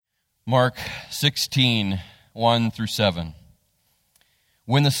Mark 16, 1 through 7.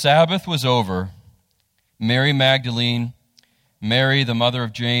 When the Sabbath was over, Mary Magdalene, Mary the mother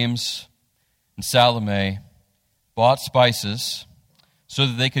of James, and Salome bought spices so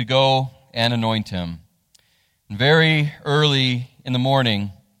that they could go and anoint him. And very early in the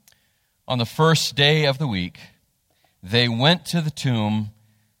morning, on the first day of the week, they went to the tomb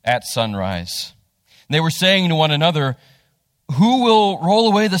at sunrise. And they were saying to one another, "Who will roll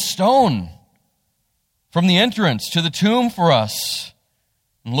away the stone from the entrance to the tomb for us?"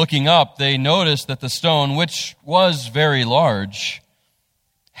 And looking up, they noticed that the stone, which was very large,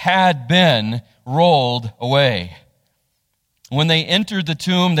 had been rolled away. When they entered the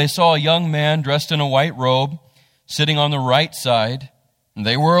tomb, they saw a young man dressed in a white robe sitting on the right side, and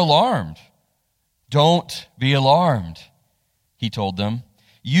they were alarmed. "Don't be alarmed," he told them.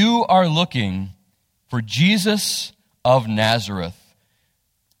 "You are looking for Jesus of Nazareth,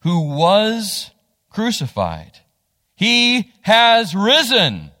 who was crucified. He has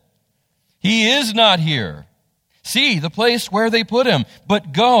risen. He is not here. See the place where they put him.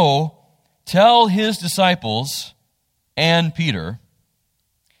 But go, tell his disciples and Peter,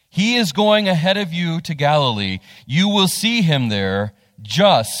 he is going ahead of you to Galilee. You will see him there,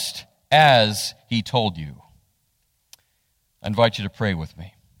 just as he told you." I invite you to pray with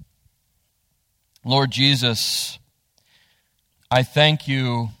me. Lord Jesus, I thank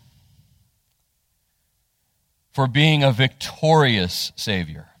you for being a victorious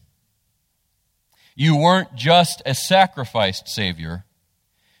Savior. You weren't just a sacrificed Savior,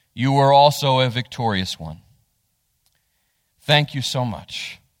 you were also a victorious one. Thank you so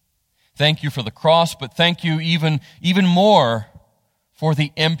much. Thank you for the cross, but thank you even more for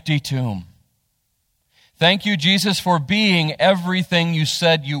the empty tomb. Thank you, Jesus, for being everything you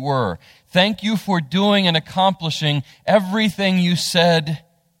said you were. Thank you for doing and accomplishing everything you said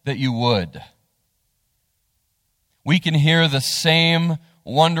that you would. We can hear the same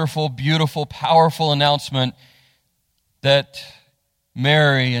wonderful, beautiful, powerful announcement that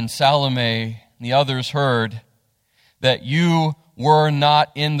Mary and Salome and the others heard, that you were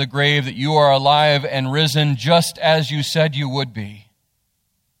not in the grave, that you are alive and risen just as you said you would be.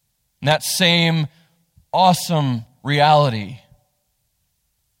 And that same awesome reality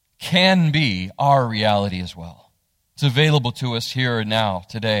can be our reality as well. It's available to us here and now,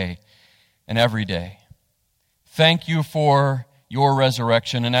 today, and every day. Thank you for your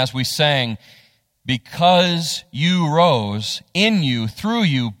resurrection. And as we sang, because you rose, in you, through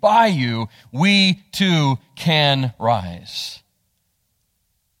you, by you, we too can rise.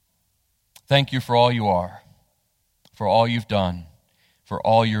 Thank you for all you are, for all you've done, for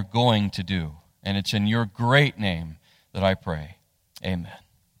all you're going to do. And it's in your great name that I pray. Amen.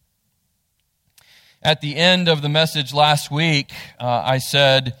 At the end of the message last week, I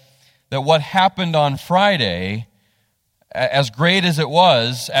said that what happened on Friday, as great as it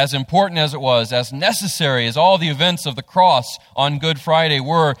was, as important as it was, as necessary as all the events of the cross on Good Friday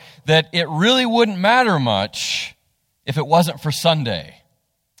were, that it really wouldn't matter much if it wasn't for Sunday,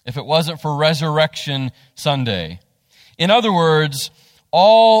 if it wasn't for Resurrection Sunday. In other words,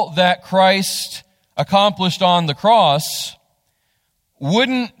 all that Christ accomplished on the cross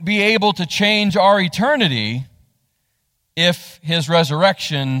wouldn't be able to change our eternity if his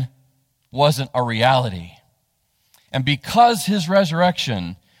resurrection wasn't a reality. And because his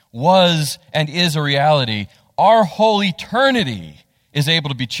resurrection was and is a reality, our whole eternity is able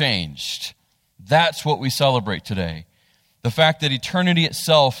to be changed. That's what we celebrate today. The fact that eternity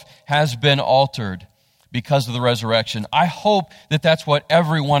itself has been altered because of the resurrection. I hope that that's what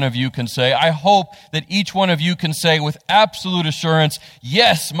every one of you can say. I hope that each one of you can say with absolute assurance,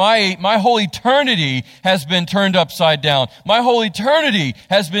 yes, my whole eternity has been turned upside down. My whole eternity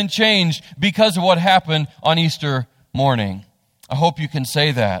has been changed because of what happened on Easter morning. I hope you can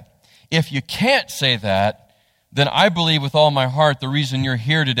say that. If you can't say that, then I believe with all my heart the reason you're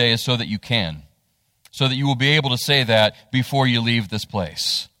here today is so that you can. So that you will be able to say that before you leave this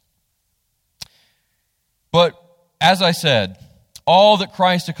place. But as I said, all that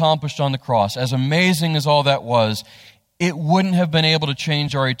Christ accomplished on the cross, as amazing as all that was, it wouldn't have been able to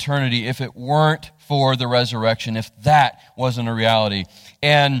change our eternity if it weren't for the resurrection, if that wasn't a reality.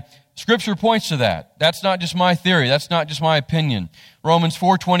 And Scripture points to that. That's not just my theory. That's not just my opinion. Romans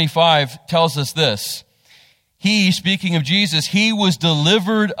 4:25 tells us this. He, speaking of Jesus, he was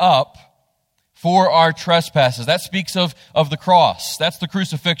delivered up for our trespasses. That speaks of the cross. That's the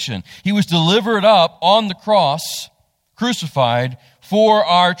crucifixion. He was delivered up on the cross, crucified, for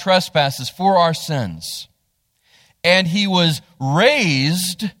our trespasses, for our sins. And he was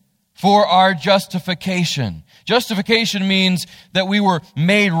raised for our justification. Justification means that we were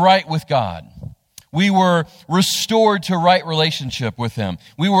made right with God. We were restored to right relationship with Him.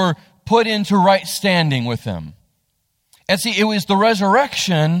 We were put into right standing with Him. And see, it was the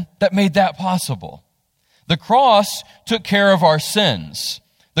resurrection that made that possible. The cross took care of our sins.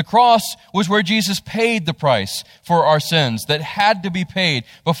 The cross was where Jesus paid the price for our sins that had to be paid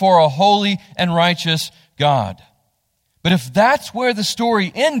before a holy and righteous God. But if that's where the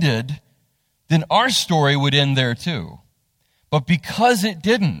story ended, then our story would end there too. But because it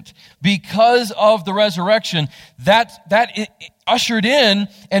didn't, because of the resurrection, that ushered in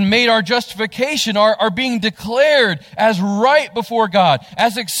and made our justification, our being declared as right before God,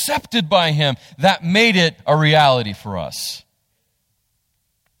 as accepted by Him, that made it a reality for us.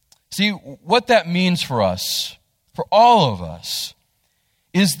 See, what that means for us, for all of us,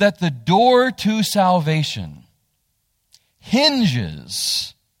 is that the door to salvation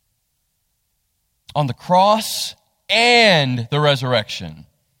hinges on the cross and the resurrection.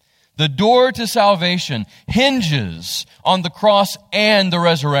 The door to salvation hinges on the cross and the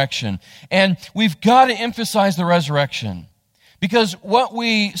resurrection. And we've got to emphasize the resurrection. Because what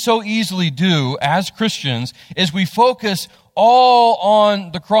we so easily do as Christians is we focus all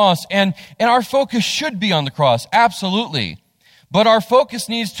on the cross. And our focus should be on the cross, absolutely. But our focus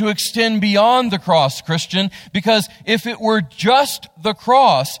needs to extend beyond the cross, Christian, because if it were just the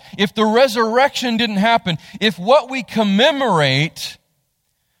cross, if the resurrection didn't happen, if what we commemorate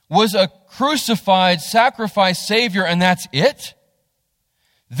was a crucified, sacrificed Savior and that's it,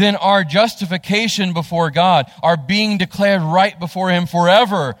 then our justification before God, our being declared right before Him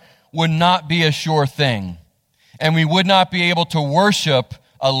forever, would not be a sure thing. And we would not be able to worship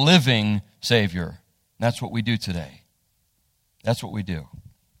a living Savior. That's what we do today. That's what we do.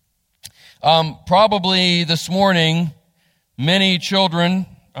 Probably this morning, many children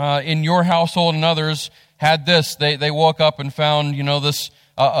in your household and others had this. They woke up and found, this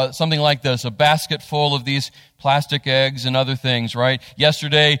something like this, a basket full of these plastic eggs and other things, right?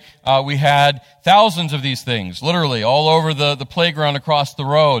 Yesterday, we had thousands of these things, literally, all over the playground across the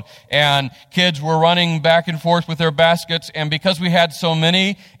road. And kids were running back and forth with their baskets. And because we had so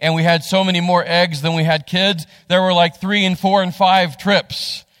many, and we had so many more eggs than we had kids, there were like 3 and 4 and 5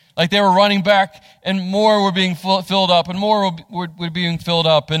 trips. Like they were running back and more were being filled up and more were being filled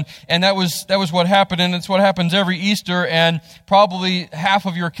up. And that was what happened. And it's what happens every Easter. And probably half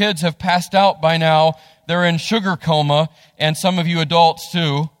of your kids have passed out by now. They're in sugar coma. And some of you adults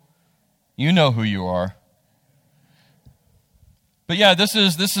too. You know who you are. But yeah, this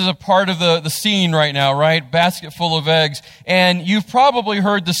is a part of the scene right now, right? Basket full of eggs. And you've probably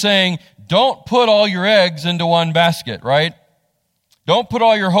heard the saying, don't put all your eggs into one basket, right? Don't put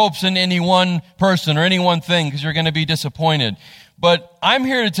all your hopes in any one person or any one thing because you're going to be disappointed. But I'm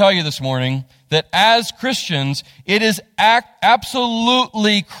here to tell you this morning that as Christians, it is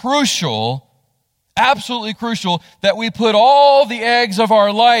absolutely crucial that we put all the eggs of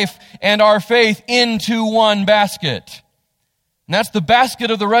our life and our faith into one basket. And that's the basket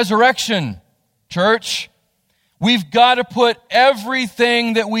of the resurrection, church. We've got to put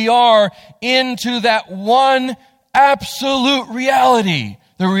everything that we are into that one absolute reality,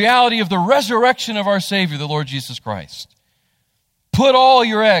 the reality of the resurrection of our Savior, the Lord Jesus Christ. Put all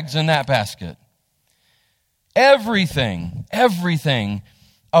your eggs in that basket. Everything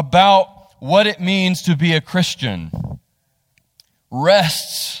about what it means to be a Christian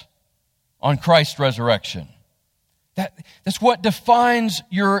rests on Christ's resurrection. That's what defines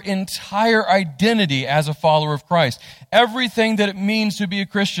your entire identity as a follower of Christ. Everything that it means to be a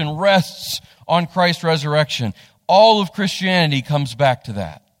Christian rests on Christ's resurrection. All of Christianity comes back to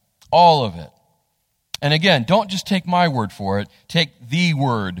that. All of it. And again, don't just take my word for it. Take the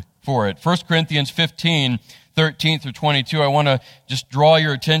word for it. 1 Corinthians 15, 13 through 22. I want to just draw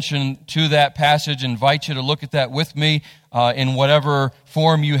your attention to that passage, invite you to look at that with me in whatever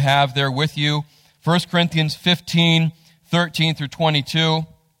form you have there with you. 1 Corinthians 15, 13 through 22.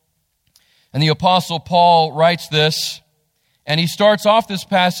 And the Apostle Paul writes this, and he starts off this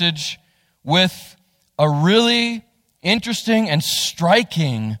passage with a really interesting and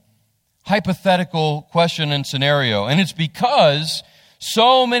striking hypothetical question and scenario. And it's because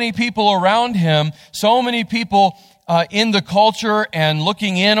so many people around him, so many people in the culture and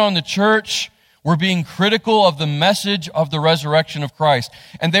looking in on the church were being critical of the message of the resurrection of Christ.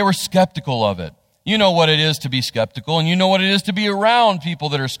 And they were skeptical of it. You know what it is to be skeptical, and you know what it is to be around people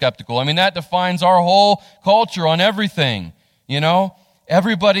that are skeptical. I mean, that defines our whole culture on everything,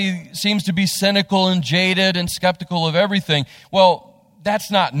 Everybody seems to be cynical and jaded and skeptical of everything. Well,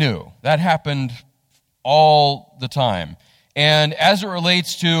 that's not new. That happened all the time. And as it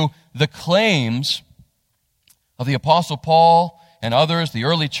relates to the claims of the Apostle Paul and others, the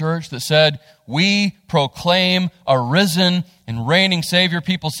early church, that said, we proclaim a risen and reigning Savior,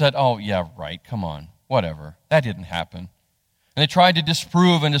 people said, oh, yeah, right, come on, whatever. That didn't happen. And they tried to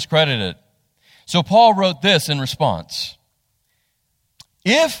disprove and discredit it. So Paul wrote this in response.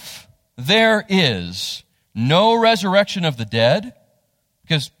 If there is no resurrection of the dead,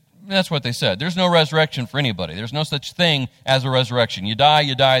 because that's what they said. There's no resurrection for anybody. There's no such thing as a resurrection. You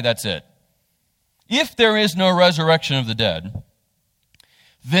die, that's it. If there is no resurrection of the dead,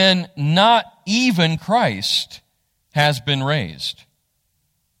 then not even Christ has been raised.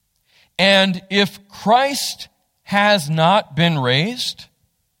 And if Christ has not been raised,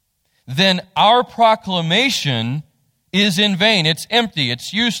 then our proclamation is in vain. It's empty,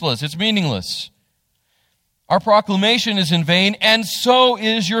 it's useless, it's meaningless. Our proclamation is in vain, and so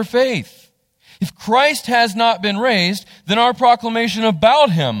is your faith. If Christ has not been raised, then our proclamation about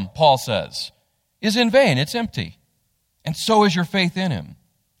him, Paul says, is in vain. It's empty. And so is your faith in him.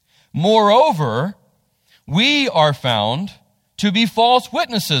 Moreover, we are found to be false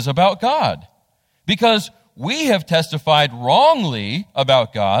witnesses about God, because we have testified wrongly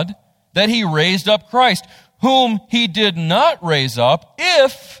about God that he raised up Christ, whom he did not raise up,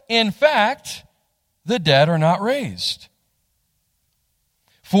 if, in fact, the dead are not raised.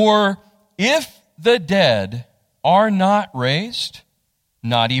 For if the dead are not raised,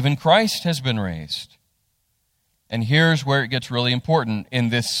 not even Christ has been raised. And here's where it gets really important in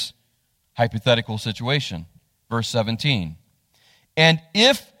this hypothetical situation. Verse 17. And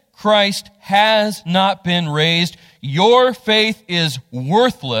if Christ has not been raised, your faith is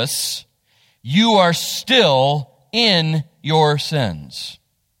worthless. You are still in your sins.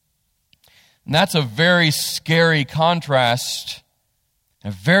 And that's a very scary contrast,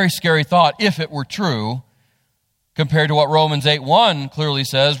 a very scary thought, if it were true, compared to what Romans 8:1 clearly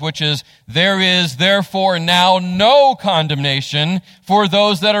says, which is, there is therefore now no condemnation for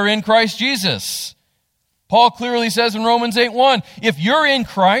those that are in Christ Jesus. Paul clearly says in Romans 8:1, if you're in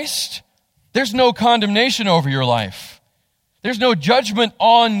Christ, there's no condemnation over your life. There's no judgment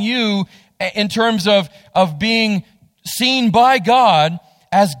on you in terms of being seen by God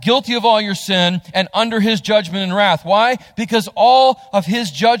as guilty of all your sin and under his judgment and wrath. Why? Because all of his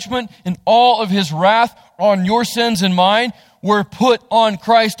judgment and all of his wrath on your sins and mine were put on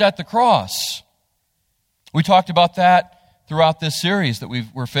Christ at the cross. We talked about that throughout this series that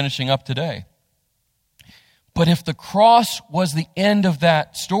we're finishing up today. But if the cross was the end of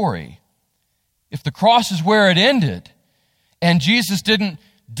that story, if the cross is where it ended, and Jesus didn't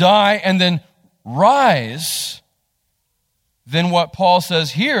die and then rise, then what Paul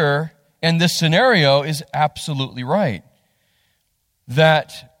says here in this scenario is absolutely right.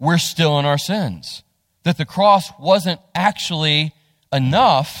 That we're still in our sins. That the cross wasn't actually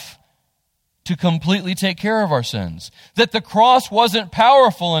enough to completely take care of our sins. That the cross wasn't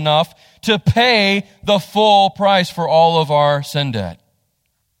powerful enough to pay the full price for all of our sin debt.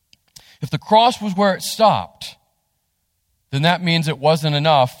 If the cross was where it stopped, then that means it wasn't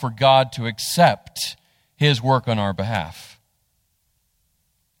enough for God to accept his work on our behalf.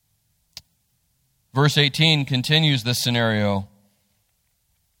 Verse 18 continues this scenario.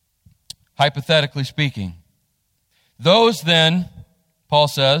 Hypothetically speaking, those then, Paul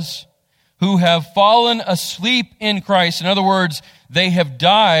says, who have fallen asleep in Christ, in other words, they have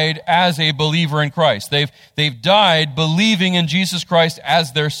died as a believer in Christ. They've died believing in Jesus Christ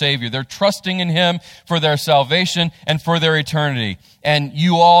as their Savior. They're trusting in him for their salvation and for their eternity. And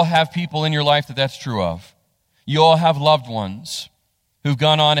you all have people in your life that that's true of. You all have loved ones who've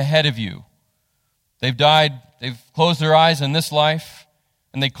gone on ahead of you. They've died, they've closed their eyes in this life,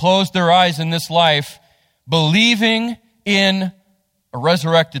 and they closed their eyes in this life believing in a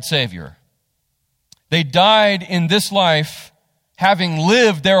resurrected Savior. They died in this life having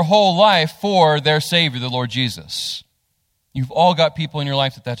lived their whole life for their Savior, the Lord Jesus. You've all got people in your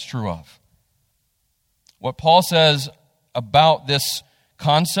life that that's true of. What Paul says about this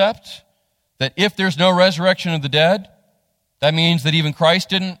concept, that if there's no resurrection of the dead, that means that even Christ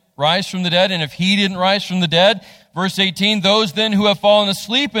didn't rise from the dead, and if he didn't rise from the dead, verse 18, those then who have fallen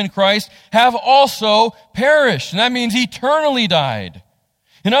asleep in Christ have also perished. And that means eternally died.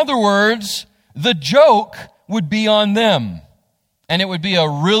 In other words, the joke would be on them. And it would be a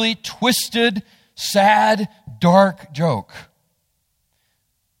really twisted, sad, dark joke.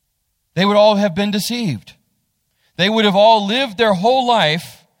 They would all have been deceived. They would have all lived their whole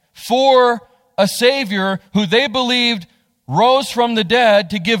life for a Savior who they believed rose from the dead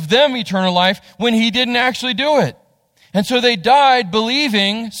to give them eternal life when he didn't actually do it. And so they died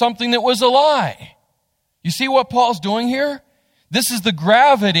believing something that was a lie. You see what Paul's doing here? This is the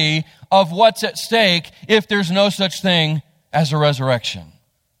gravity of what's at stake if there's no such thing as a resurrection.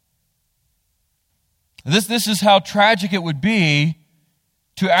 This is how tragic it would be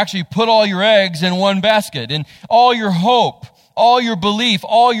to actually put all your eggs in one basket and all your hope, all your belief,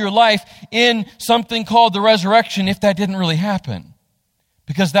 all your life in something called the resurrection if that didn't really happen.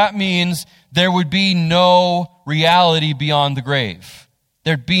 Because that means there would be no reality beyond the grave.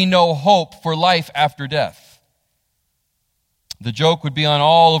 There'd be no hope for life after death. The joke would be on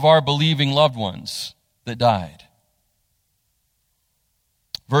all of our believing loved ones that died.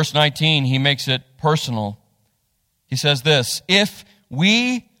 Verse 19, he makes it personal. He says this, if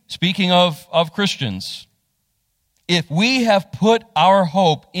we, speaking of Christians, if we have put our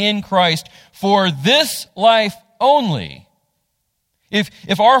hope in Christ for this life only,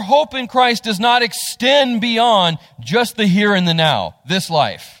 if our hope in Christ does not extend beyond just the here and the now, this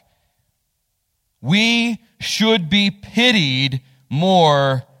life, we should be pitied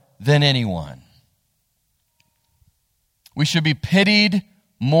more than anyone. We should be pitied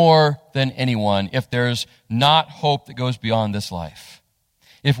more than anyone if there's not hope that goes beyond this life.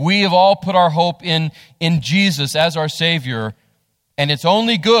 If we have all put our hope in Jesus as our Savior, and it's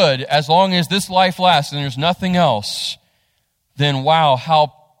only good as long as this life lasts and there's nothing else, then wow,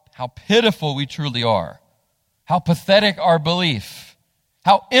 how pitiful we truly are. How pathetic our belief.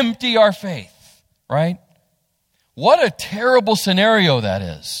 How empty our faith, right? What a terrible scenario that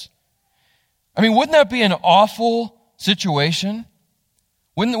is. I mean, wouldn't that be an awful situation?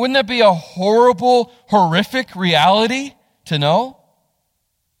 Wouldn't that be a horrible, horrific reality to know?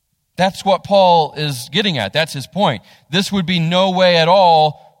 That's what Paul is getting at. That's his point. This would be no way at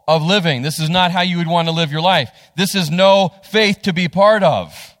all of living. This is not how you would want to live your life. This is no faith to be part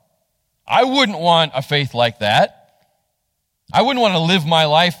of. I wouldn't want a faith like that. I wouldn't want to live my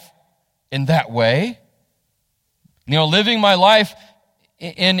life in that way. You know, living my life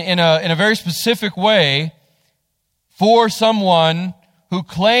in a very specific way for someone who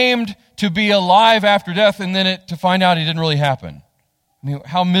claimed to be alive after death and then to find out it didn't really happen. I mean,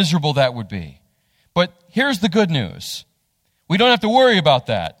 how miserable that would be. But here's the good news. We don't have to worry about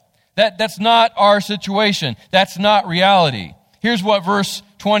that. That's not our situation. That's not reality. Here's what verse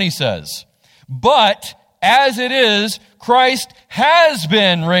 20 says. But as it is, Christ has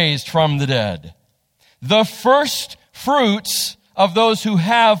been raised from the dead, the first fruits of those who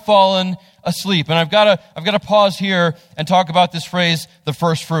have fallen asleep. And I've got to pause here and talk about this phrase, the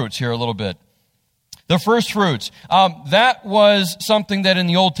first fruits, here a little bit. The first fruits. That was something that in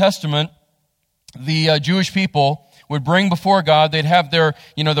the Old Testament, the Jewish people would bring before God. They'd have their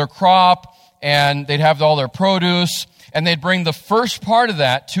crop, and they'd have all their produce, and they'd bring the first part of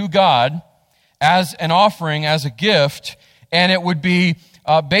that to God as an offering, as a gift, and it would be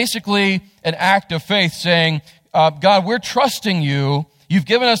basically an act of faith saying, God, we're trusting you. You've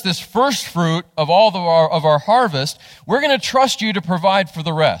given us this first fruit of all of our harvest. We're going to trust you to provide for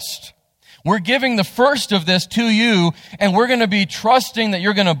the rest. We're giving the first of this to you, and we're going to be trusting that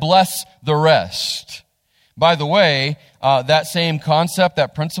you're going to bless the rest. By the way, that same concept,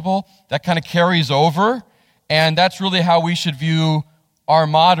 that principle, that kind of carries over, and that's really how we should view our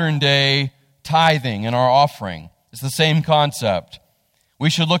modern day tithing and our offering. It's the same concept. We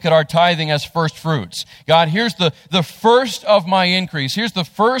should look at our tithing as first fruits. God, here's the first of my increase. Here's the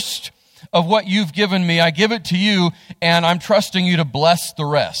first of what you've given me. I give it to you, and I'm trusting you to bless the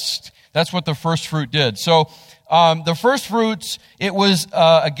rest. That's what the first fruit did. So the first fruits, it was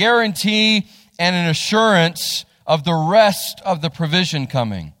a guarantee and an assurance of the rest of the provision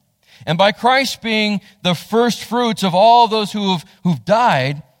coming. And by Christ being the first fruits of all those who've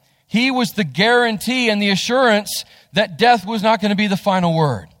died, he was the guarantee and the assurance that death was not going to be the final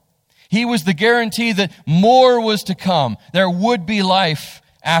word. He was the guarantee that more was to come. There would be life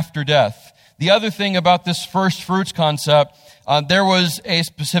after death. The other thing about this first fruits concept, there was a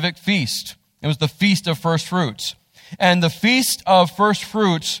specific feast. It was the Feast of First Fruits. And the Feast of First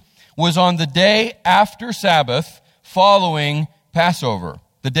Fruits was on the day after Sabbath following Passover.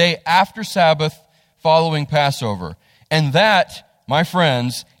 The day after Sabbath following Passover. And that, my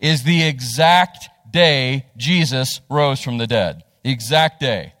friends, is the exact day Jesus rose from the dead. The exact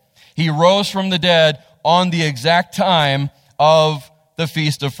day. He rose from the dead on the exact time of the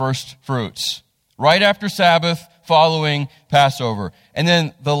Feast of First Fruits. Right after Sabbath, following Passover. And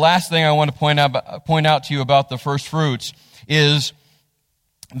then the last thing I want to point out to you about the first fruits is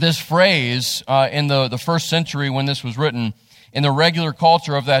this phrase in the first century when this was written, in the regular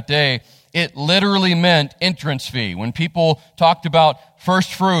culture of that day, it literally meant entrance fee. When people talked about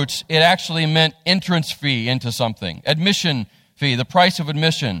first fruits, it actually meant entrance fee into something. Admission fee, the price of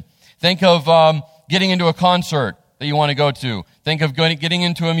admission. Think of getting into a concert. that you want to go to. Think of getting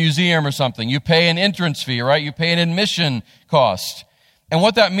into a museum or something. You pay an entrance fee, right? You pay an admission cost. And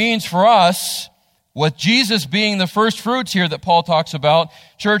what that means for us, with Jesus being the first fruits here that Paul talks about,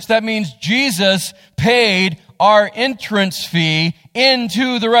 church, that means Jesus paid our entrance fee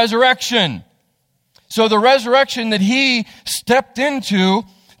into the resurrection. So the resurrection that he stepped into,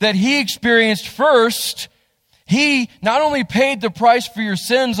 that he experienced first, he not only paid the price for your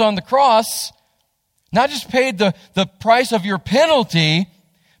sins on the cross, not just paid the price of your penalty,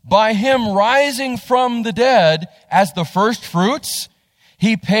 by him rising from the dead as the first fruits,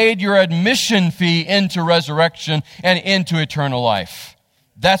 he paid your admission fee into resurrection and into eternal life.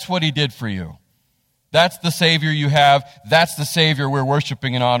 That's what he did for you. That's the Savior you have. That's the Savior we're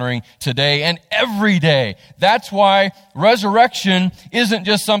worshiping and honoring today and every day. That's why resurrection isn't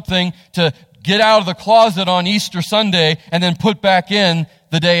just something to get out of the closet on Easter Sunday and then put back in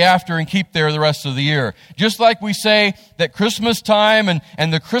the day after and keep there the rest of the year. Just like we say that Christmas time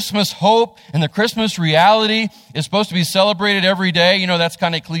and the Christmas hope and the Christmas reality is supposed to be celebrated every day. You know, that's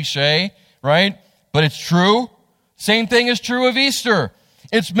kind of cliche, right? But it's true. Same thing is true of Easter.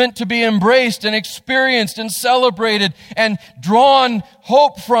 It's meant to be embraced and experienced and celebrated and drawn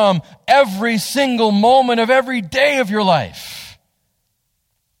hope from every single moment of every day of your life.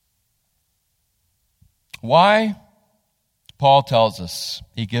 Why? Paul tells us.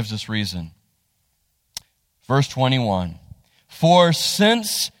 He gives us reason. Verse 21. For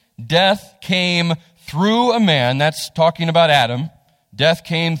since death came through a man, that's talking about Adam. Death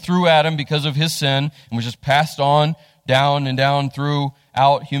came through Adam because of his sin and was just passed on down and down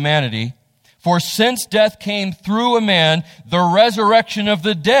throughout humanity. For since death came through a man, the resurrection of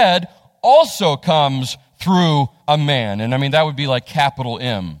the dead also comes through a man. And I mean, that would be like capital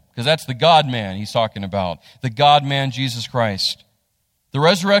M, because that's the God-man he's talking about. The God-man, Jesus Christ. The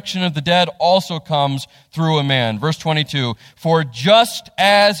resurrection of the dead also comes through a man. Verse 22, for just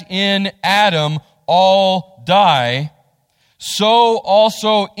as in Adam all die, so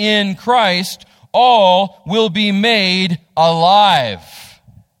also in Christ all will be made alive.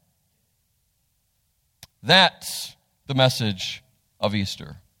 That's the message of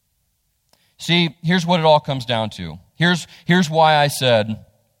Easter. See, here's what it all comes down to. Here's why I said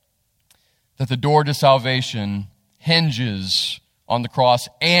that the door to salvation hinges on the cross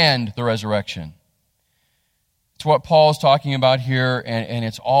and the resurrection. It's what Paul is talking about here, and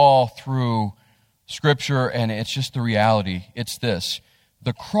it's all through Scripture, and it's just the reality. It's this.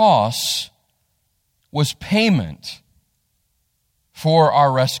 The cross was payment for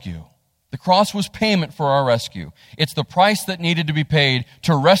our rescue. The cross was payment for our rescue. It's the price that needed to be paid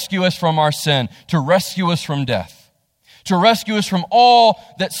to rescue us from our sin, to rescue us from death, to rescue us from all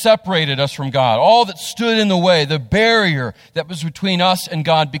that separated us from God, all that stood in the way, the barrier that was between us and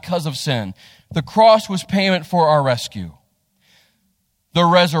God because of sin. The cross was payment for our rescue. The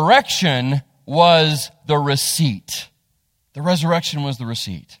resurrection was the receipt. The resurrection was the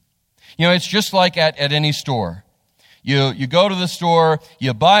receipt. You know, it's just like at any store. You go to the store,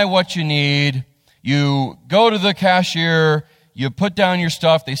 you buy what you need, you go to the cashier, you put down your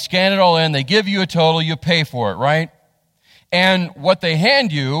stuff, they scan it all in, they give you a total, you pay for it, right? And what they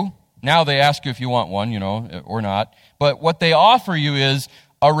hand you, now they ask you if you want one, or not, but what they offer you is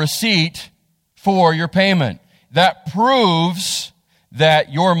a receipt for your payment. That proves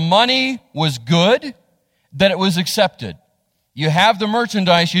that your money was good, that it was accepted. You have the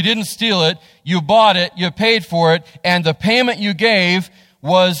merchandise, you didn't steal it, you bought it, you paid for it, and the payment you gave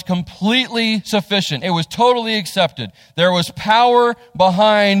was completely sufficient. It was totally accepted. There was power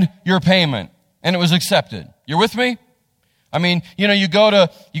behind your payment, and it was accepted. You're with me? I mean, you go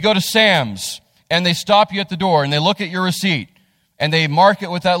to Sam's, and they stop you at the door, and they look at your receipt, and they mark it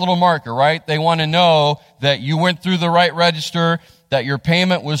with that little marker, right? They want to know that you went through the right register, that your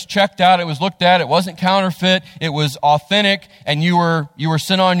payment was checked out, it was looked at, it wasn't counterfeit, it was authentic, and you were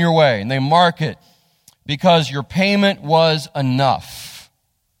sent on your way. And they mark it because your payment was enough.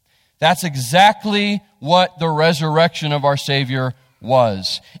 That's exactly what the resurrection of our Savior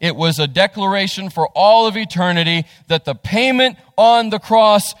was. It was a declaration for all of eternity that the payment on the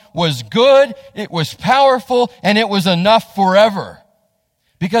cross was good, it was powerful, and it was enough forever.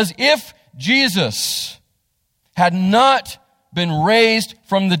 Because if Jesus had not been raised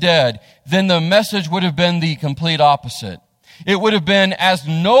from the dead, then the message would have been the complete opposite. It would have been as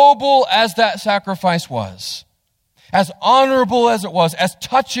noble as that sacrifice was, as honorable as it was, as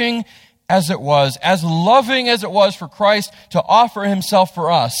touching as it was, as loving as it was for Christ to offer himself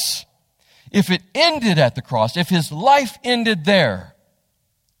for us. If it ended at the cross, if his life ended there,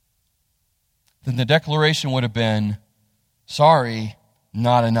 then the declaration would have been, sorry,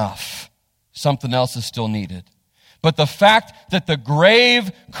 not enough. Something else is still needed. but the fact that the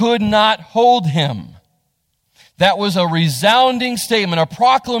grave could not hold him. That was a resounding statement, a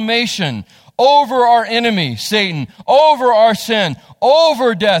proclamation over our enemy, Satan, over our sin,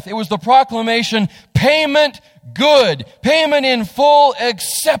 over death. It was the proclamation, payment good, payment in full,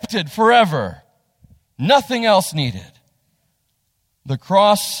 accepted forever. Nothing else needed. The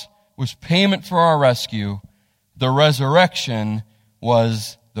cross was payment for our rescue. The resurrection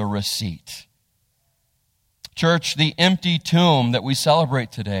was the receipt. Church, the empty tomb that we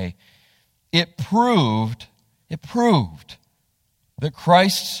celebrate today, it proved that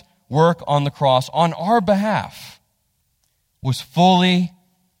Christ's work on the cross on our behalf was fully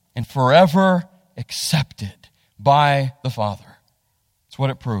and forever accepted by the Father. That's what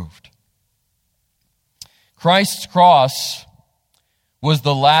it proved. Christ's cross was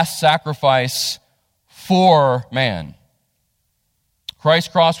the last sacrifice for man.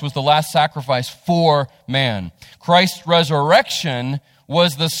 Christ's cross was the last sacrifice for man. Christ's resurrection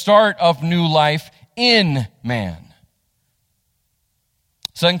was the start of new life in man.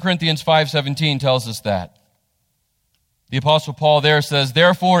 2 Corinthians 5:17 tells us that. The Apostle Paul there says,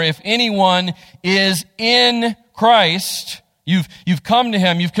 therefore, if anyone is in Christ, you've come to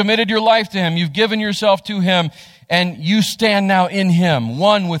him, you've committed your life to him, you've given yourself to him, and you stand now in him,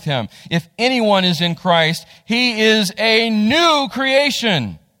 one with him. If anyone is in Christ, he is a new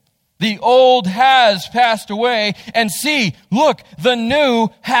creation. The old has passed away, and see, look, the new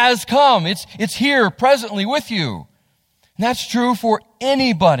has come. It's here presently with you. And that's true for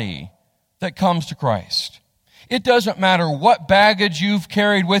anybody that comes to Christ. It doesn't matter what baggage you've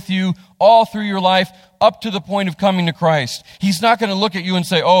carried with you all through your life up to the point of coming to Christ. He's not going to look at you and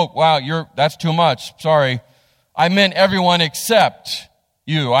say, oh, wow, that's too much. Sorry. I meant everyone except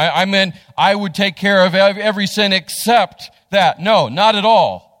you. I meant I would take care of every sin except that. No, not at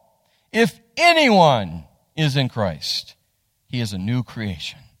all. If anyone is in Christ, he is a new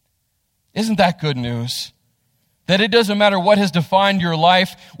creation. Isn't that good news? That it doesn't matter what has defined your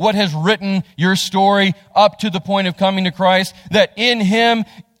life, what has written your story up to the point of coming to Christ, that in him,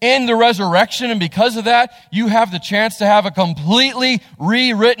 in the resurrection, and because of that, you have the chance to have a completely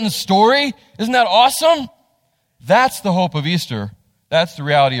rewritten story. Isn't that awesome? That's the hope of Easter. That's the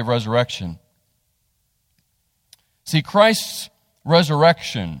reality of resurrection. See, Christ's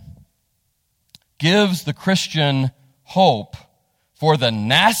resurrection gives the Christian hope for the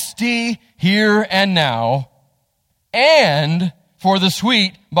nasty here and now and for the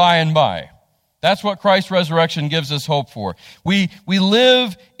sweet by and by. That's what Christ's resurrection gives us hope for. We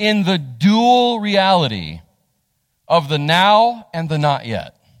live in the dual reality of the now and the not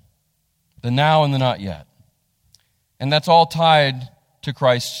yet. The now and the not yet. And that's all tied to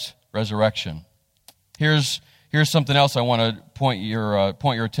Christ's resurrection. Here's something else I want to point your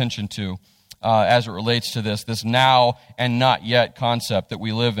attention to as it relates to this now and not yet concept that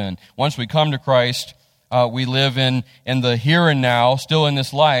we live in. Once we come to Christ, we live in the here and now, still in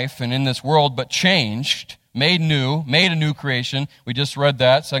this life and in this world, but changed, made a new creation. We just read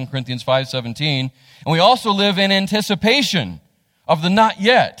that, 2 Corinthians 5:17. And we also live in anticipation of the not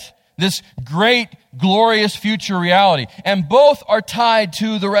yet, this great, glorious future reality. And both are tied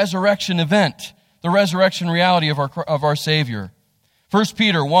to the resurrection event, the resurrection reality of our Savior. 1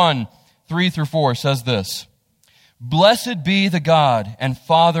 Peter 1:3-4 says this, blessed be the God and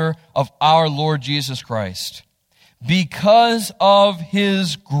Father of our Lord Jesus Christ. Because of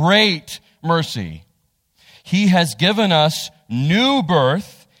his great mercy, he has given us new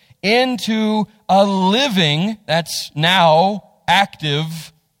birth into a living, that's now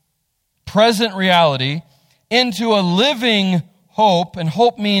active, present reality, into a living hope. And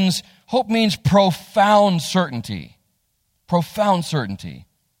hope means profound certainty. Profound certainty.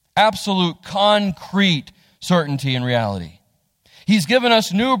 Absolute, concrete certainty and reality. He's given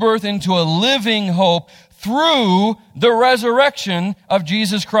us new birth into a living hope through the resurrection of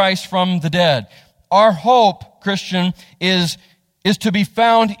Jesus Christ from the dead. Our hope, Christian, is to be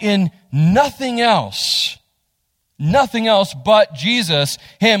found in nothing else but Jesus,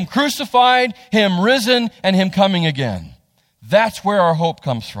 him crucified, him risen, and him coming again. That's where our hope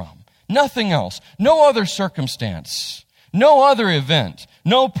comes from. Nothing else. No other circumstance. No other event.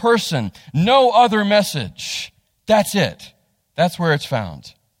 No person. No other message. That's it. That's where it's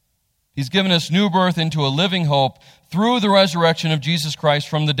found. He's given us new birth into a living hope through the resurrection of Jesus Christ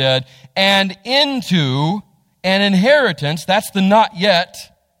from the dead and into an inheritance, that's the not yet,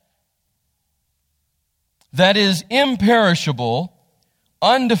 that is imperishable,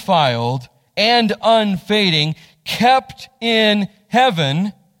 undefiled, and unfading, kept in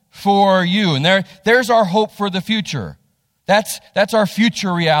heaven for you. And there's our hope for the future. That's our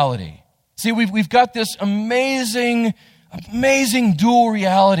future reality. See, we've got this amazing dual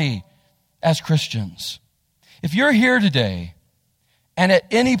reality as Christians. If you're here today, and at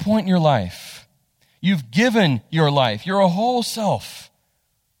any point in your life, you've given your life, your whole self,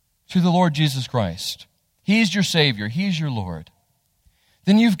 to the Lord Jesus Christ. He's your Savior. He's your Lord.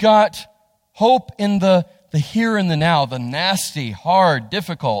 Then you've got hope in the here and the now, the nasty, hard,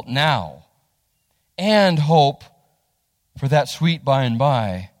 difficult now. And hope for that sweet by and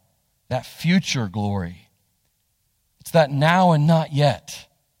by, that future glory. It's that now and not yet.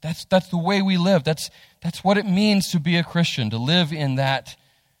 That's the way we live. That's what it means to be a Christian, to live in that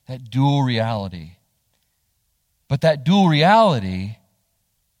dual reality. But that dual reality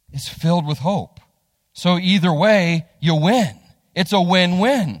is filled with hope. So either way, you win. It's a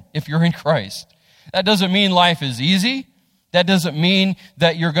win-win if you're in Christ. That doesn't mean life is easy. That doesn't mean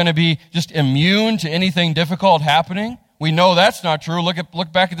that you're going to be just immune to anything difficult happening. We know that's not true.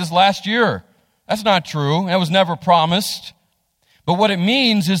 Look back at this last year. That's not true. That was never promised. But what it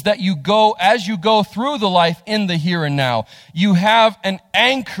means is that as you go through the life in the here and now, you have an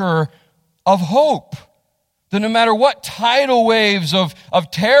anchor of hope. That no matter what tidal waves of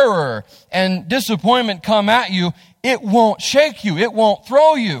terror and disappointment come at you, it won't shake you. It won't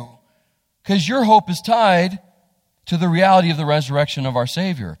throw you. Because your hope is tied to the reality of the resurrection of our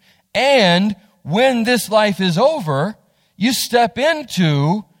Savior. And when this life is over, you step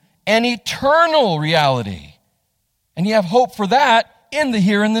into an eternal reality. And you have hope for that in the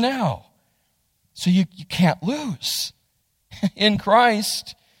here and the now. So you can't lose. In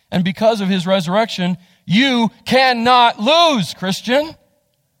Christ, and because of His resurrection, you cannot lose, Christian.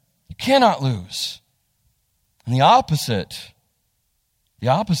 You cannot lose. And the opposite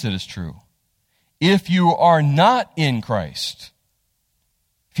is true. If you are not in Christ,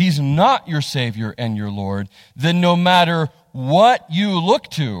 if He's not your Savior and your Lord, then no matter what you look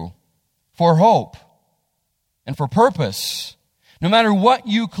to for hope and for purpose, no matter what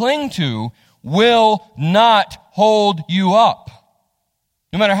you cling to, will not hold you up.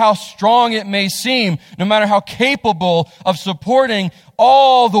 No matter how strong it may seem, no matter how capable of supporting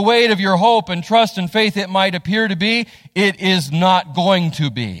all the weight of your hope and trust and faith it might appear to be, it is not going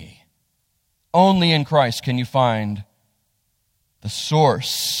to be. Only in Christ can you find the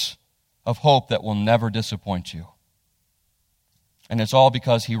source of hope that will never disappoint you. And it's all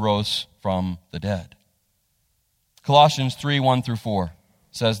because He rose from the dead. Colossians 3:1-4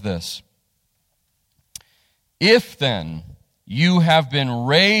 says this: If then you have been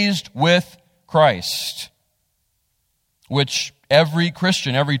raised with Christ, which every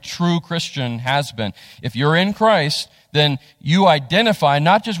Christian, every true Christian has been. If you're in Christ, then you identify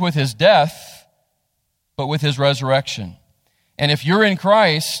not just with His death, but with His resurrection. And if you're in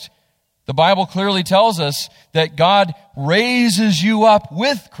Christ, the Bible clearly tells us that God raises you up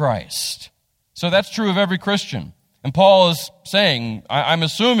with Christ. So that's true of every Christian. And Paul is saying, I'm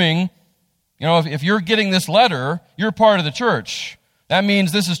assuming, if you're getting this letter, you're part of the church. That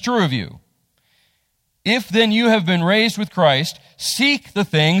means this is true of you. If then you have been raised with Christ, seek the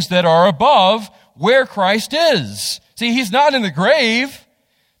things that are above where Christ is. See, He's not in the grave.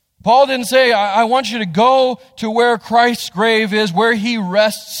 Paul didn't say, I want you to go to where Christ's grave is, where He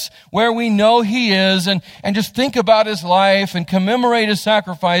rests, where we know He is, and just think about His life and commemorate His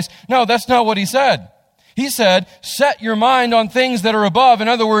sacrifice. No, that's not what He said. He said, set your mind on things that are above. In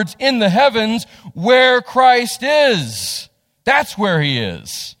other words, in the heavens where Christ is. That's where He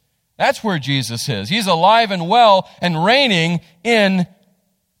is. That's where Jesus is. He's alive and well and reigning in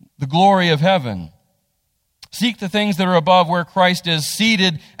the glory of heaven. Seek the things that are above where Christ is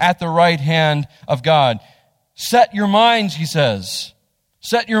seated at the right hand of God. Set your minds, he says.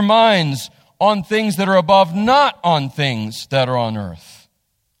 Set your minds on things that are above, not on things that are on earth.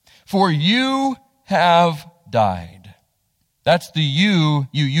 For you have died. That's the you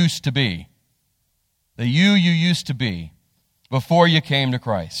used to be. The you used to be before you came to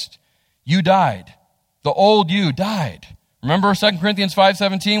Christ. You died. The old you died. Remember 2 Corinthians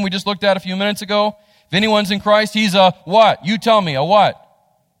 5:17 we just looked at a few minutes ago? If anyone's in Christ, he's a what? You tell me, a what?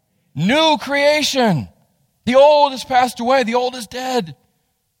 New creation. The old has passed away. The old is dead.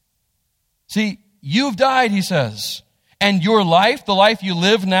 See, you've died, he says. And your life, the life you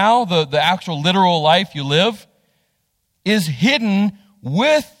live now, the actual literal life you live, is hidden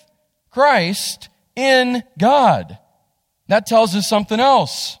with Christ in God. That tells us something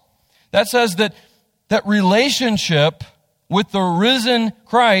else. That says that relationship with the risen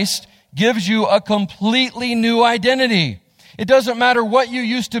Christ gives you a completely new identity. It doesn't matter what you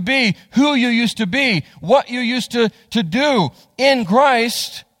used to be, who you used to be, what you used to do. In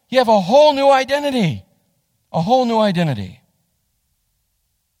Christ, you have a whole new identity. A whole new identity.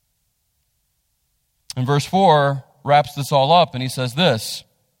 And verse 4 wraps this all up, and he says this: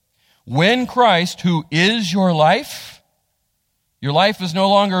 when Christ, who is your life is no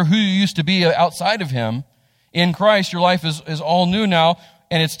longer who you used to be outside of him. In Christ, your life is all new now,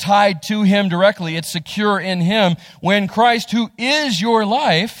 and it's tied to him directly. It's secure in him. When Christ, who is your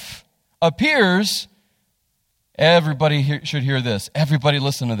life, appears, everybody should hear this. Everybody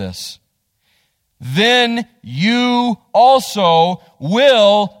listen to this. Then you also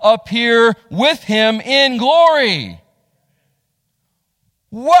will appear with him in glory.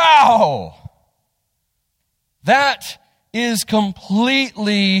 Wow! That is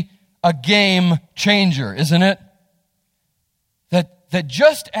completely a game changer, isn't it? That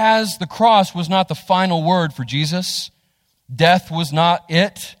just as the cross was not the final word for Jesus, death was not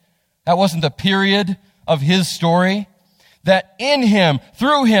it, that wasn't the period of his story, that in him,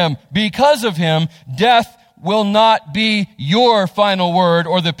 through him, because of him, death will not be your final word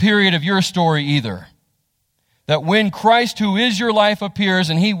or the period of your story either. That when Christ, who is your life, appears,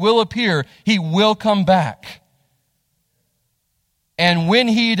 and he will appear, he will come back. And when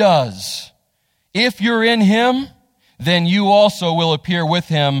he does, if you're in him, then you also will appear with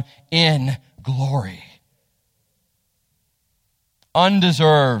him in glory.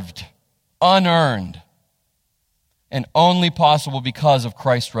 Undeserved, unearned, and only possible because of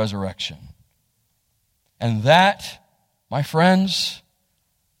Christ's resurrection. And that, my friends,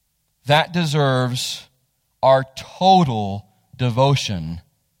 that deserves our total devotion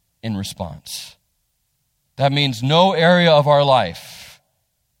in response. That means no area of our life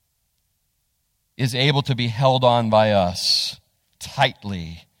is able to be held on by us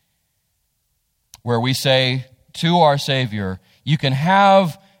tightly, where we say to our Savior, you can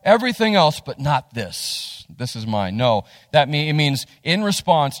have everything else, but not this. This is mine. No, it means in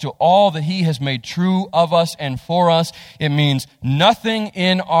response to all that he has made true of us and for us, it means nothing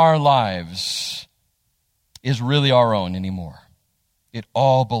in our lives is really our own anymore. It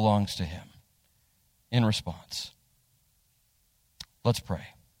all belongs to him. In response, let's pray.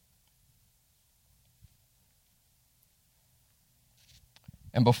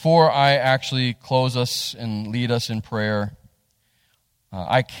 And before I actually close us and lead us in prayer,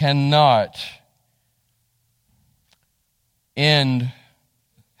 I cannot end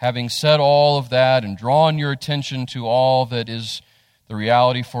having said all of that and drawn your attention to all that is the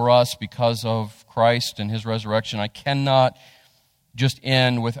reality for us because of Christ and his resurrection. I cannot just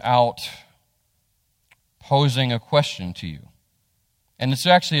end without posing a question to you. And it's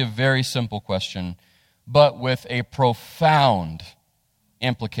actually a very simple question, but with a profound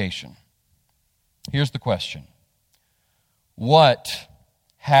implication. Here's the question: what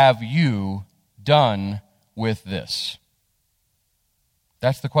have you done with this?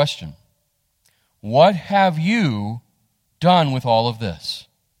 That's the question. What have you done with all of this?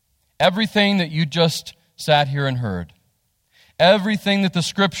 Everything that you just sat here and heard. Everything that the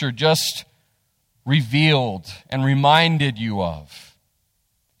Scripture just revealed and reminded you of.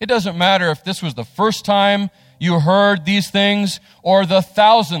 It doesn't matter if this was the first time you heard these things or the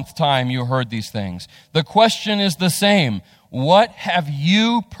 1,000th time you heard these things. The question is the same. What have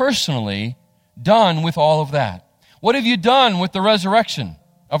you personally done with all of that? What have you done with the resurrection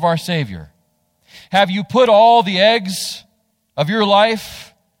of our Savior? Have you put all the eggs of your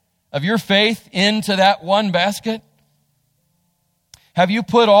life, of your faith, into that one basket? Have you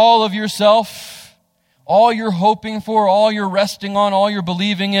put all of yourself, all you're hoping for, all you're resting on, all you're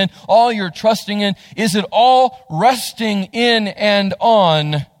believing in, all you're trusting in, is it all resting in and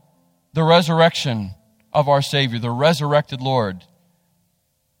on the resurrection of our Savior, the resurrected Lord?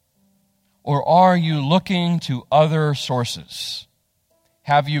 Or are you looking to other sources?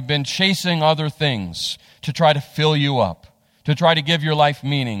 Have you been chasing other things to try to fill you up, to try to give your life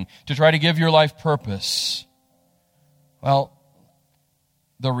meaning, to try to give your life purpose? Well,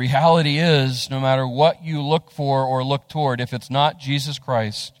 the reality is, no matter what you look for or look toward, if it's not Jesus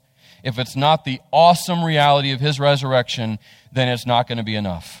Christ, if it's not the awesome reality of his resurrection, then it's not going to be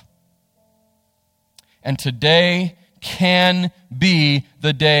enough. And today can be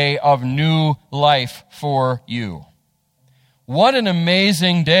the day of new life for you. What an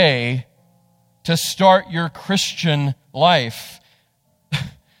amazing day to start your Christian life,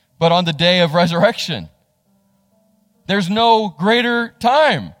 but on the day of resurrection. There's no greater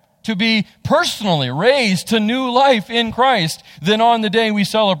time to be personally raised to new life in Christ than on the day we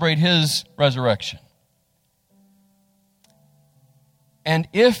celebrate his resurrection. And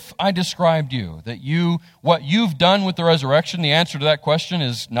if I described you, that what you've done with the resurrection, the answer to that question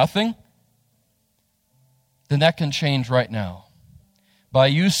is nothing, then that can change right now. By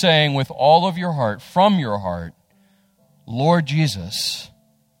you saying with all of your heart, from your heart, Lord Jesus,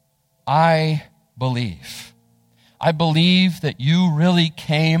 I believe. I believe that you really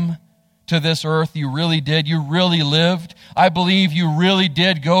came to this earth. You really did. You really lived. I believe you really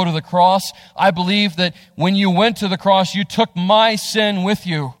did go to the cross. I believe that when you went to the cross, you took my sin with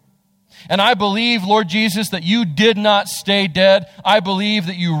you. And I believe, Lord Jesus, that you did not stay dead. I believe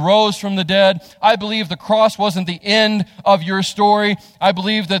that you rose from the dead. I believe the cross wasn't the end of your story. I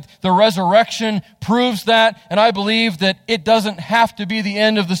believe that the resurrection proves that. And I believe that it doesn't have to be the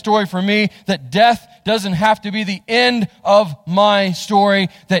end of the story for me, that death doesn't have to be the end of my story,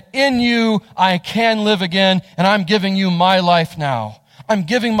 that in you I can live again, and I'm giving you my life now. I'm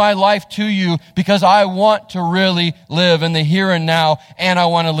giving my life to you because I want to really live in the here and now, and I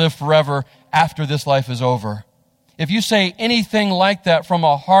want to live forever after this life is over. If you say anything like that from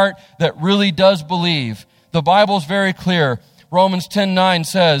a heart that really does believe, the Bible's very clear. Romans 10:9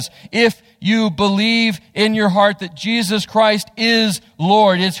 says, if you believe in your heart that Jesus Christ is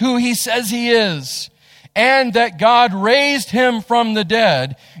Lord, is who He says He is, and that God raised Him from the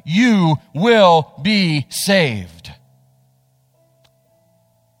dead, you will be saved.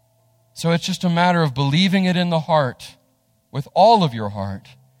 So it's just a matter of believing it in the heart, with all of your heart,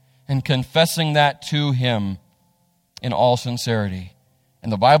 and confessing that to Him in all sincerity.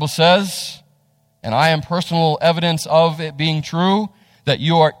 And the Bible says, and I am personal evidence of it being true, that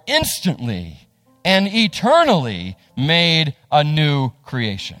you are instantly and eternally made a new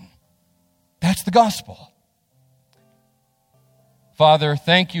creation. That's the gospel. Father,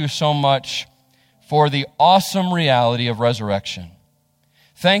 thank you so much for the awesome reality of resurrection.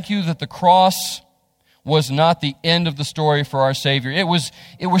 Thank you that the cross was not the end of the story for our Savior. It was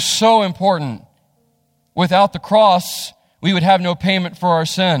so important. Without the cross, we would have no payment for our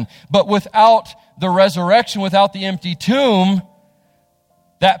sin. But without the resurrection, without the empty tomb,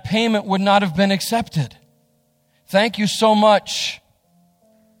 that payment would not have been accepted. Thank you so much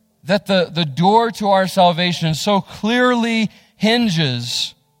that the door to our salvation so clearly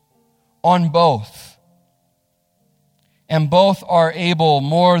hinges on both. And both are able,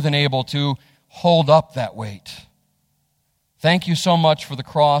 more than able, to hold up that weight. Thank you so much for the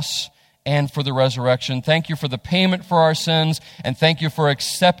cross and for the resurrection. Thank you for the payment for our sins, and thank you for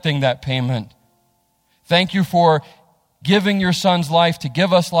accepting that payment. Thank you for giving your Son's life to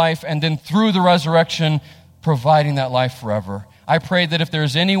give us life, and then through the resurrection, providing that life forever. I pray that if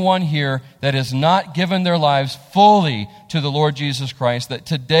there's anyone here that has not given their lives fully to the Lord Jesus Christ, that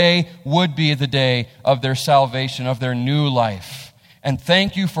today would be the day of their salvation, of their new life. And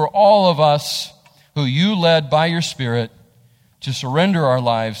thank you for all of us who you led by your Spirit to surrender our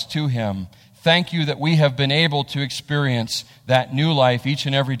lives to Him. Thank you that we have been able to experience that new life each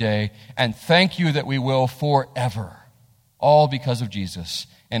and every day. And thank you that we will forever. All because of Jesus.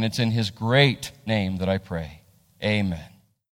 And it's in His great name that I pray. Amen.